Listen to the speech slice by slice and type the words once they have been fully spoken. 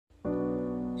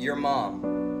Your mom.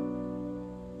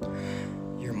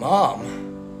 Your mom.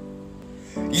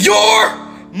 Your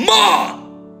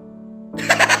mom!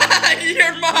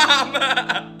 Your mom!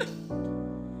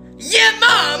 Yeah,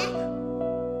 mom!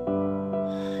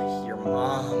 Your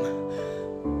mom.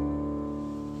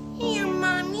 Your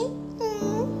mommy?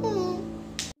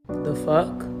 The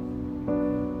fuck?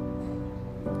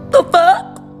 The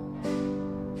fuck?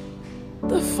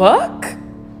 The fuck?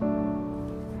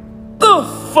 The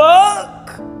fuck?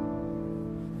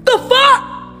 The fuck?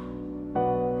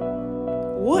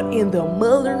 What in the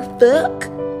motherfuck?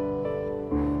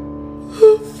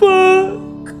 The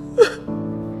fuck?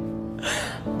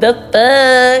 The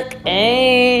fuck,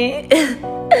 eh?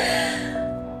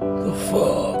 The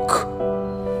fuck?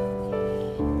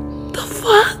 The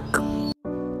fuck?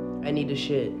 I need to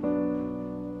shit.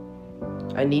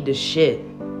 I need to shit.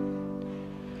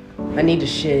 I need to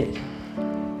shit.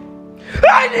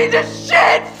 I need to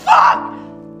shit! Fuck!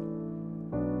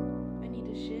 I need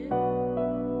to shit.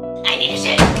 I need to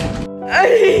shit. I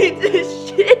need to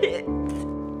shit.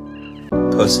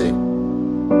 Pussy.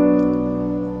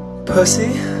 Pussy?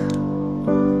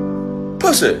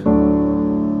 Pussy.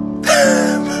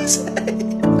 Pussy.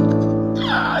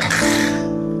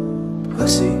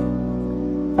 Pussy.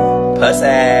 Pussy.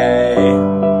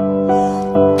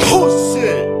 Pussy.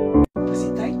 Pussy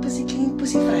tight, pussy clean,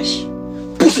 pussy fresh.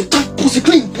 Pussy tight, pussy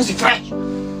clean, pussy fresh.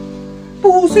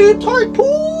 Pussy tight,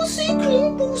 pussy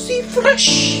clean, pussy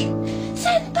fresh.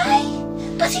 Senpai,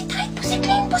 pussy tight, pussy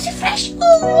clean, pussy fresh.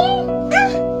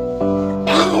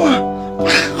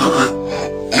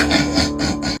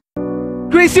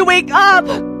 Gracie, wake up!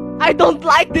 I don't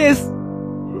like this!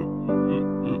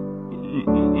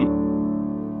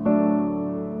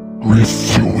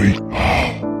 Gracie, wake up!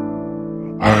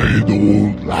 I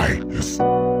don't like this.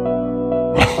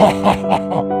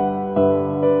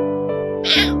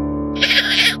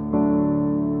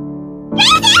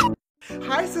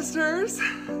 Hi, sisters.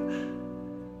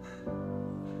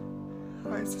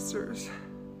 Hi, sisters.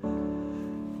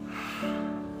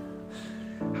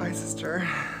 Hi, sister.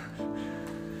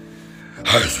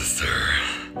 Hi, sister.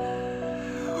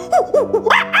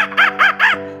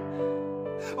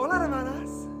 Hola,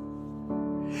 hermanas.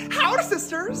 Howdy,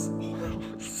 sisters.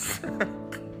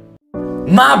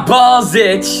 My balls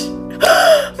itch!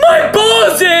 My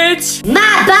balls itch!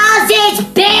 My balls itch,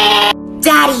 bitch!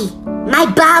 Daddy, my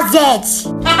balls itch!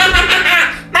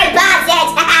 My balls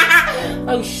itch!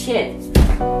 Oh shit.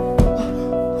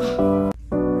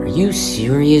 Are you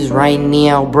serious right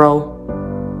now, bro?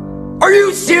 Are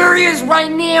you serious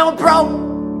right now, bro?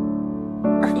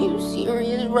 Are you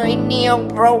serious right now,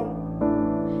 bro?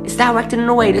 Is that acting in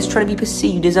a way that's trying to be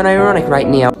perceived as unironic right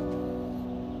now?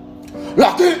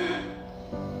 Lock it!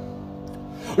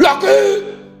 Lock it!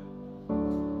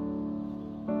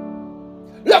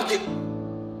 Lock it!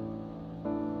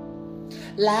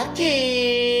 Lock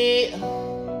it!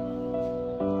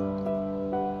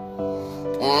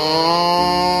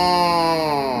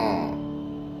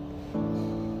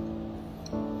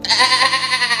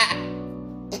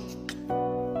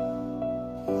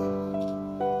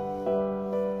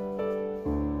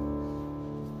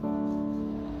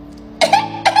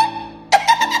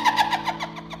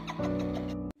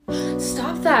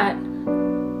 Stop that.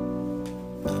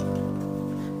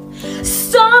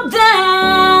 Stop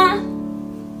that.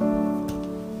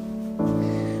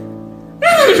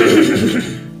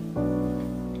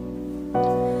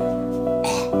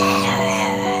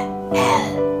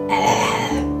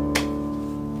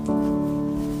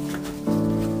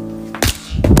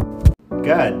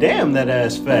 God damn, that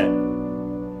ass fat.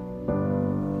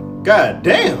 God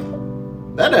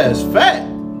damn, that ass fat.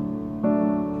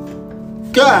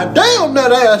 God damn,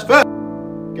 that ass fat.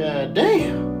 God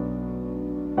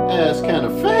damn, ass kind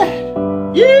of fat.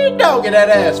 You don't get that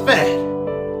ass fat.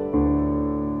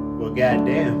 Well, god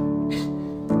damn,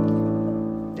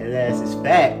 that ass is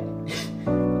fat.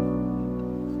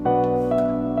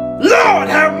 Lord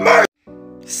have mercy.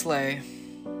 Slay.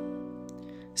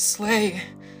 Slay.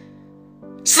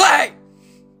 Slay!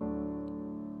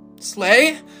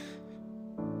 Slay?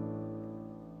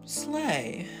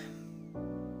 Slay.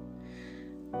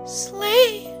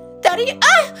 Slay. Daddy,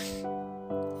 ah!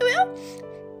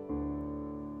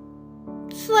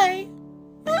 Slay.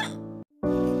 Ah.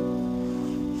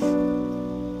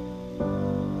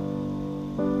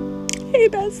 Hey,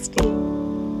 bestie.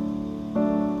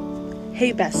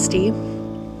 Hey, bestie.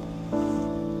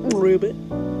 Ribbit.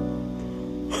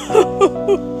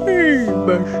 Hey,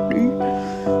 bestie.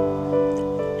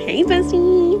 Hey,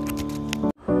 bestie.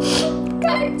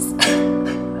 Guys,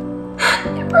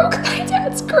 I broke my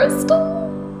dad's crystal.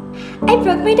 I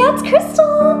broke my dad's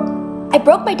crystal. I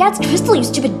broke my dad's crystal, you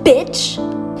stupid bitch.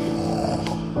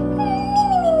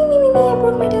 I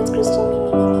broke my dad's crystal.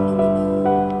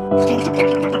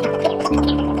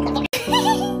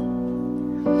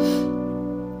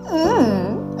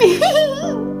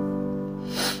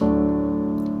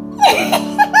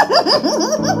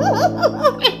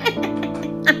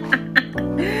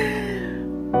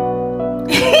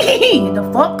 The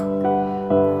fuck?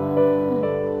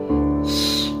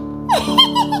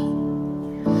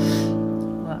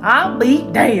 Well, I'll be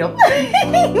damned.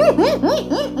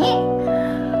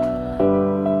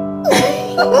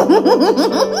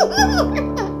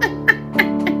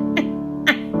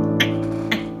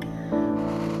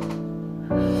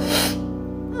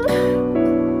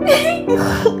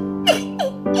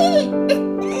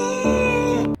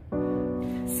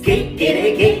 Skate, get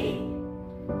it, get it.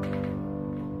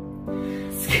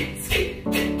 Skate, skate,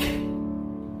 skate,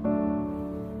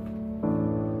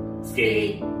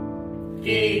 skate,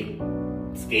 skate,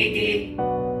 skate,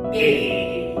 skate,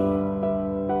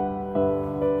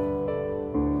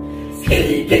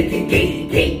 skate, skate,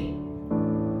 skate.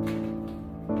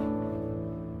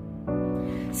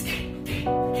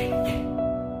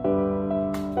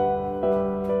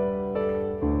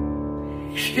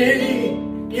 Skate,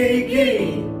 skate,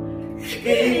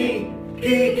 skate,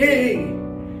 skate, skate,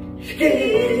 skate.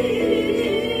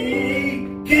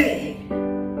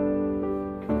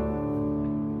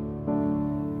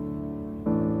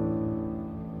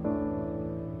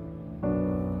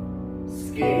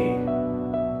 Skate.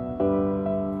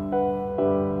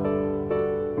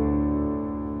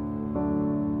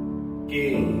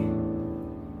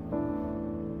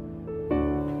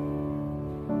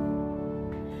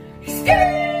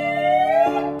 Skate.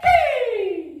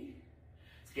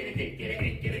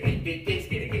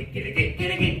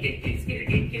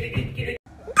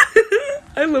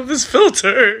 I love this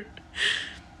filter.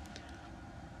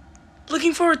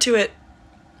 Looking forward to it.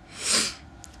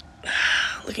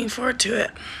 Looking forward to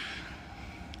it.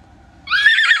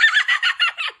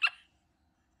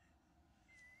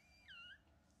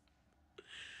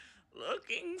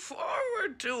 Looking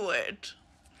forward to it.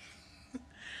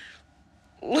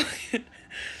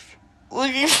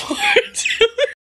 Looking forward to it.